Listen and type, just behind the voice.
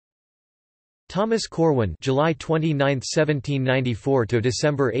Thomas Corwin (July 29, 1794 to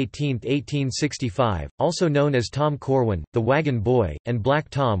December 18, 1865), also known as Tom Corwin, the Wagon Boy, and Black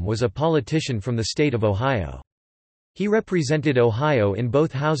Tom, was a politician from the state of Ohio. He represented Ohio in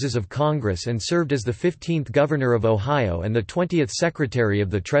both houses of Congress and served as the 15th Governor of Ohio and the 20th Secretary of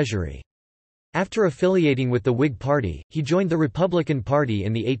the Treasury. After affiliating with the Whig Party, he joined the Republican Party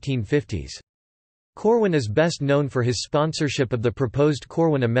in the 1850s. Corwin is best known for his sponsorship of the proposed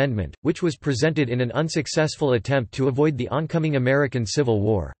Corwin Amendment, which was presented in an unsuccessful attempt to avoid the oncoming American Civil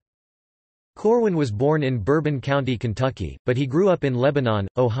War. Corwin was born in Bourbon County, Kentucky, but he grew up in Lebanon,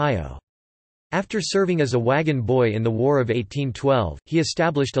 Ohio. After serving as a wagon boy in the War of 1812, he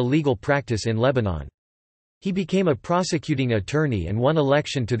established a legal practice in Lebanon. He became a prosecuting attorney and won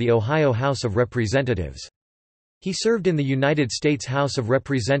election to the Ohio House of Representatives. He served in the United States House of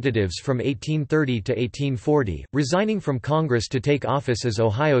Representatives from 1830 to 1840, resigning from Congress to take office as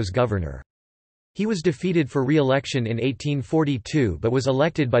Ohio's governor. He was defeated for re-election in 1842 but was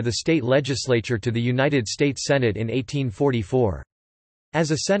elected by the state legislature to the United States Senate in 1844.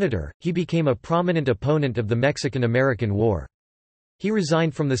 As a senator, he became a prominent opponent of the Mexican-American War. He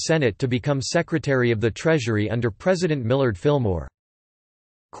resigned from the Senate to become Secretary of the Treasury under President Millard Fillmore.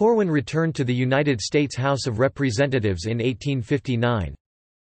 Corwin returned to the United States House of Representatives in 1859.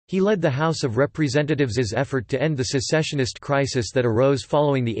 He led the House of Representatives' effort to end the secessionist crisis that arose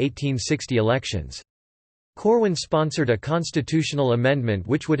following the 1860 elections. Corwin sponsored a constitutional amendment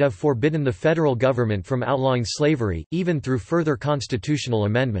which would have forbidden the federal government from outlawing slavery, even through further constitutional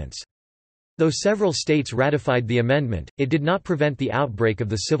amendments. Though several states ratified the amendment, it did not prevent the outbreak of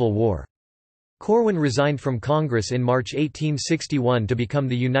the Civil War. Corwin resigned from Congress in March 1861 to become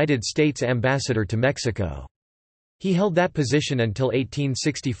the United States ambassador to Mexico. He held that position until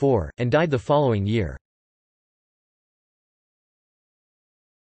 1864, and died the following year.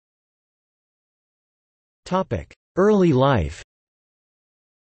 Early life.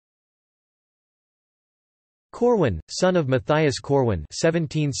 Corwin, son of Matthias Corwin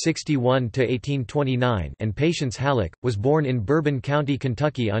 (1761–1829) and Patience Halleck, was born in Bourbon County,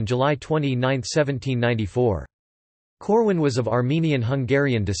 Kentucky on July 29, 1794. Corwin was of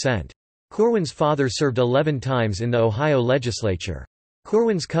Armenian-Hungarian descent. Corwin's father served 11 times in the Ohio legislature.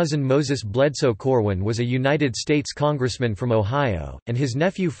 Corwin's cousin Moses Bledsoe Corwin was a United States congressman from Ohio, and his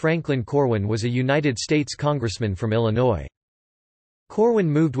nephew Franklin Corwin was a United States congressman from Illinois. Corwin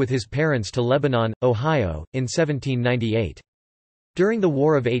moved with his parents to Lebanon, Ohio, in 1798. During the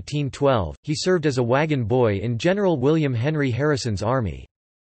War of 1812, he served as a wagon boy in General William Henry Harrison's army.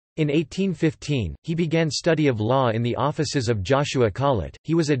 In 1815, he began study of law in the offices of Joshua Collett.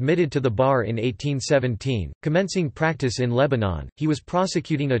 He was admitted to the bar in 1817, commencing practice in Lebanon. He was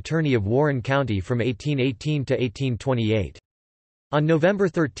prosecuting attorney of Warren County from 1818 to 1828. On November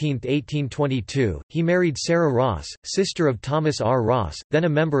 13, 1822, he married Sarah Ross, sister of Thomas R. Ross, then a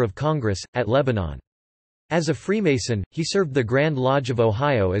member of Congress, at Lebanon. As a Freemason, he served the Grand Lodge of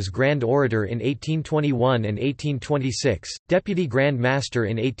Ohio as Grand Orator in 1821 and 1826, Deputy Grand Master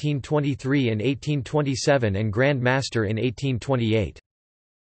in 1823 and 1827 and Grand Master in 1828.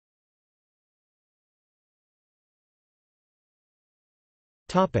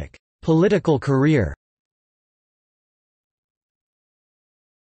 Political career.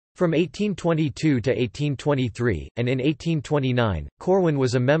 From 1822 to 1823, and in 1829, Corwin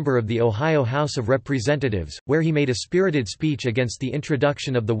was a member of the Ohio House of Representatives, where he made a spirited speech against the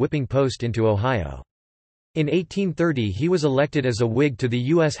introduction of the whipping post into Ohio. In 1830 he was elected as a Whig to the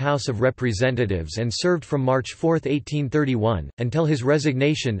U.S. House of Representatives and served from March 4, 1831, until his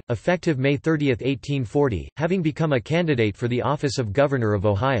resignation, effective May 30, 1840, having become a candidate for the office of Governor of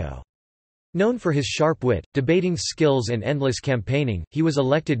Ohio. Known for his sharp wit, debating skills and endless campaigning, he was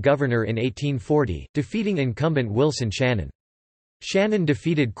elected governor in 1840, defeating incumbent Wilson Shannon. Shannon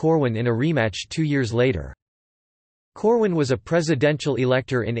defeated Corwin in a rematch 2 years later. Corwin was a presidential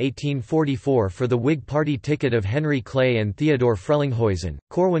elector in 1844 for the Whig Party ticket of Henry Clay and Theodore Frelinghuysen.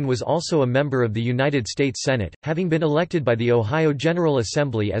 Corwin was also a member of the United States Senate, having been elected by the Ohio General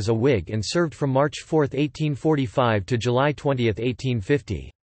Assembly as a Whig and served from March 4, 1845 to July 20,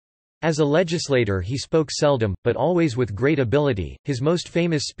 1850. As a legislator he spoke seldom, but always with great ability, his most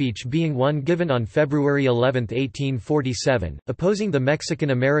famous speech being one given on February 11, 1847, opposing the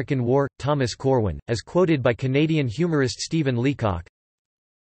Mexican-American War. Thomas Corwin, as quoted by Canadian humorist Stephen Leacock,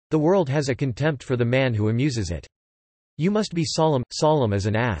 "The world has a contempt for the man who amuses it. You must be solemn, solemn as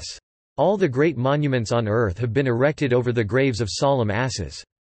an ass. All the great monuments on earth have been erected over the graves of solemn asses."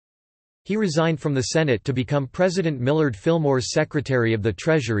 He resigned from the Senate to become President Millard Fillmore's Secretary of the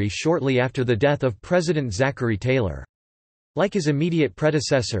Treasury shortly after the death of President Zachary Taylor. Like his immediate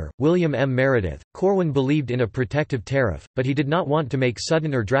predecessor, William M. Meredith, Corwin believed in a protective tariff, but he did not want to make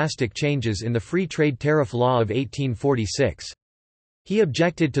sudden or drastic changes in the Free Trade Tariff Law of 1846. He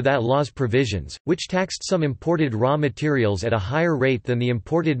objected to that law's provisions, which taxed some imported raw materials at a higher rate than the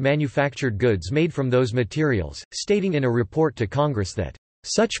imported manufactured goods made from those materials, stating in a report to Congress that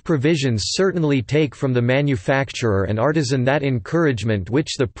such provisions certainly take from the manufacturer and artisan that encouragement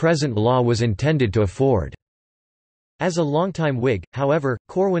which the present law was intended to afford. As a longtime Whig, however,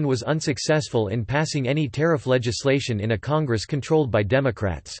 Corwin was unsuccessful in passing any tariff legislation in a Congress controlled by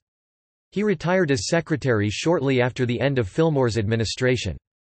Democrats. He retired as secretary shortly after the end of Fillmore's administration.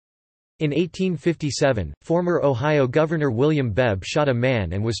 In 1857, former Ohio Governor William Bebb shot a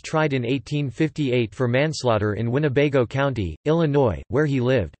man and was tried in 1858 for manslaughter in Winnebago County, Illinois, where he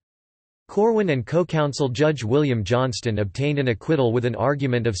lived. Corwin and co-counsel Judge William Johnston obtained an acquittal with an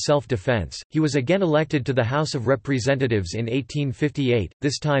argument of self-defense. He was again elected to the House of Representatives in 1858,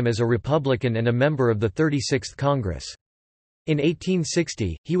 this time as a Republican and a member of the 36th Congress. In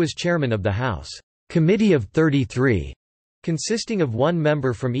 1860, he was chairman of the House Committee of 33, consisting of one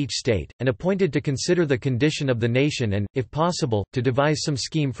member from each state, and appointed to consider the condition of the nation and, if possible, to devise some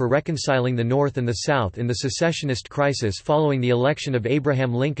scheme for reconciling the North and the South in the secessionist crisis following the election of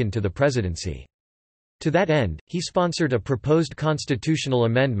Abraham Lincoln to the presidency. To that end, he sponsored a proposed constitutional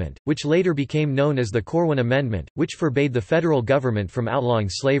amendment, which later became known as the Corwin Amendment, which forbade the federal government from outlawing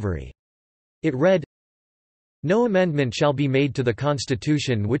slavery. It read, "No amendment shall be made to the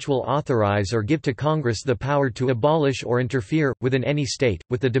Constitution which will authorize or give to Congress the power to abolish or interfere, within any state,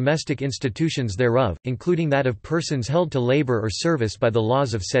 with the domestic institutions thereof, including that of persons held to labor or service by the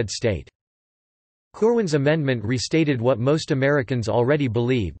laws of said state." Corwin's amendment restated what most Americans already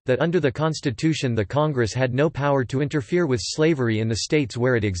believed, that under the Constitution the Congress had no power to interfere with slavery in the states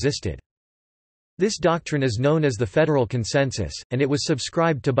where it existed. This doctrine is known as the Federal Consensus, and it was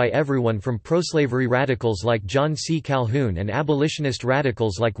subscribed to by everyone from pro-slavery radicals like John C. Calhoun and abolitionist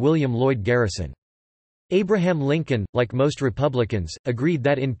radicals like William Lloyd Garrison. Abraham Lincoln, like most Republicans, agreed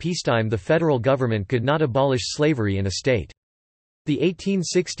that in peacetime the federal government could not abolish slavery in a state. The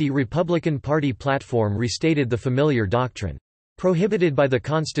 1860 Republican Party platform restated the familiar doctrine. Prohibited by the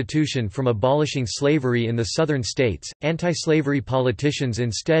Constitution from abolishing slavery in the Southern states, anti-slavery politicians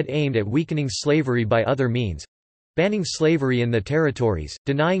instead aimed at weakening slavery by other means—banning slavery in the territories,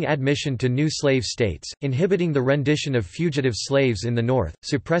 denying admission to new slave states, inhibiting the rendition of fugitive slaves in the North,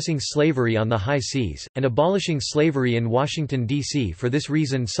 suppressing slavery on the high seas, and abolishing slavery in Washington, D.C. For this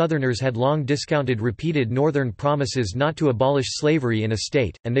reason Southerners had long discounted repeated Northern promises not to abolish slavery in a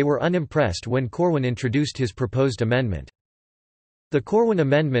state, and they were unimpressed when Corwin introduced his proposed amendment. The Corwin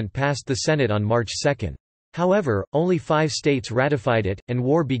Amendment passed the Senate on March 2. However, only 5 states ratified it, and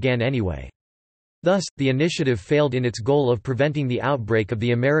war began anyway. Thus, the initiative failed in its goal of preventing the outbreak of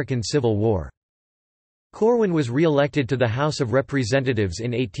the American Civil War. Corwin was re-elected to the House of Representatives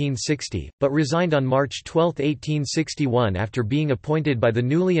in 1860, but resigned on March 12, 1861 after being appointed by the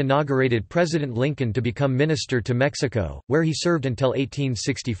newly inaugurated President Lincoln to become minister to Mexico, where he served until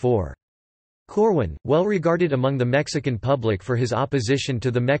 1864. Corwin, well regarded among the Mexican public for his opposition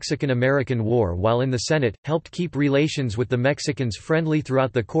to the Mexican-American War while in the Senate, helped keep relations with the Mexicans friendly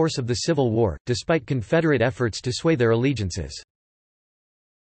throughout the course of the Civil War, despite Confederate efforts to sway their allegiances.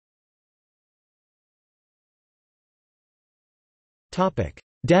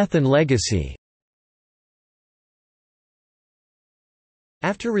 Death and legacy.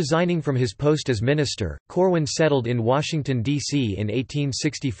 After resigning from his post as minister, Corwin settled in Washington, D.C. in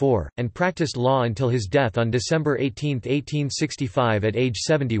 1864, and practiced law until his death on December 18, 1865 at age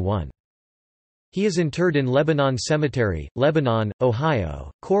 71. He is interred in Lebanon Cemetery, Lebanon,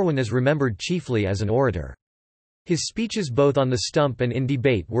 Ohio. Corwin is remembered chiefly as an orator. His speeches both on the stump and in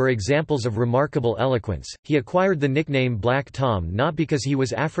debate were examples of remarkable eloquence. He acquired the nickname Black Tom not because he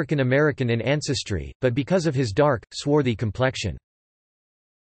was African American in ancestry, but because of his dark, swarthy complexion.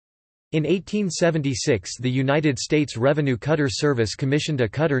 In 1876 the United States Revenue Cutter Service commissioned a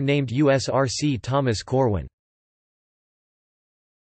cutter named USRC Thomas Corwin.